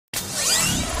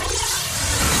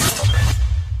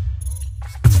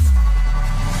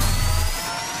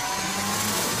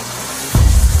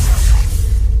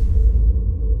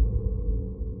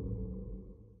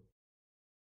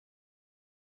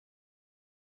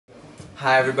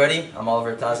Hi everybody, I'm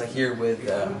Oliver Taza here with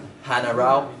Hannah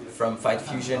Rao from Fight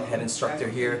Fusion, head instructor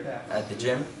here at the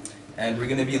gym. And we're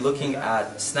going to be looking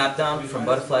at snap down from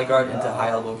butterfly guard into high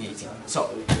elbow guillotine.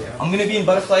 So, I'm going to be in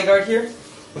butterfly guard here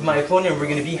with my opponent and we're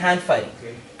going to be hand fighting.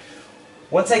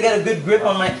 Once I get a good grip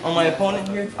on my opponent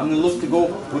here, I'm going to look to go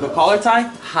with a collar tie,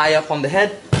 high up on the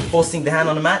head, posting the hand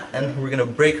on the mat, and we're going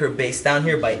to break her base down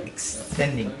here by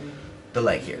extending the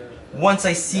leg here. Once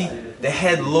I see the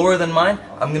head lower than mine,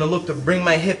 I'm going to look to bring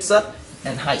my hips up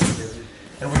and hike.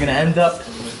 And we're going to end up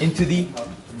into the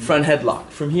front headlock.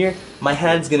 From here, my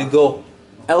hand's going to go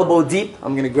elbow deep.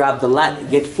 I'm going to grab the lat,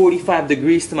 get 45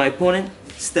 degrees to my opponent,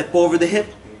 step over the hip,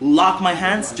 lock my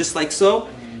hands just like so,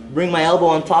 bring my elbow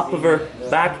on top of her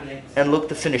back, and look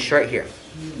to finish right here.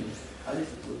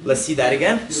 Let's see that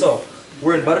again. So,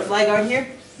 we're in butterfly guard here.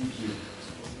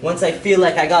 Once I feel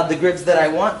like I got the grips that I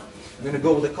want, I'm going to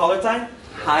go with the collar tie,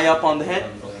 high up on the head,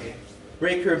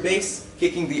 break her base,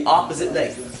 kicking the opposite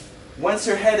leg. Once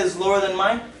her head is lower than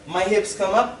mine, my hips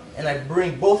come up, and I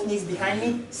bring both knees behind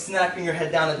me, snapping her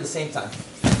head down at the same time.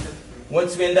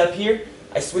 Once we end up here,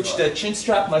 I switch to a chin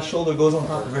strap, my shoulder goes on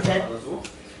top of her head,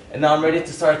 and now I'm ready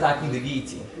to start attacking the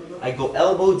guillotine. I go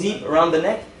elbow deep around the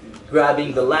neck,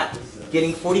 grabbing the lat,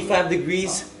 getting 45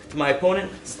 degrees to my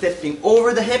opponent, stepping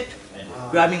over the hip,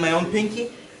 grabbing my own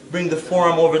pinky, bring the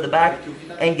forearm over the back,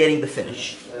 and getting the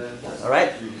finish.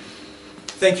 Alright?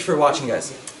 Thank you for watching,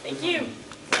 guys. Thank you.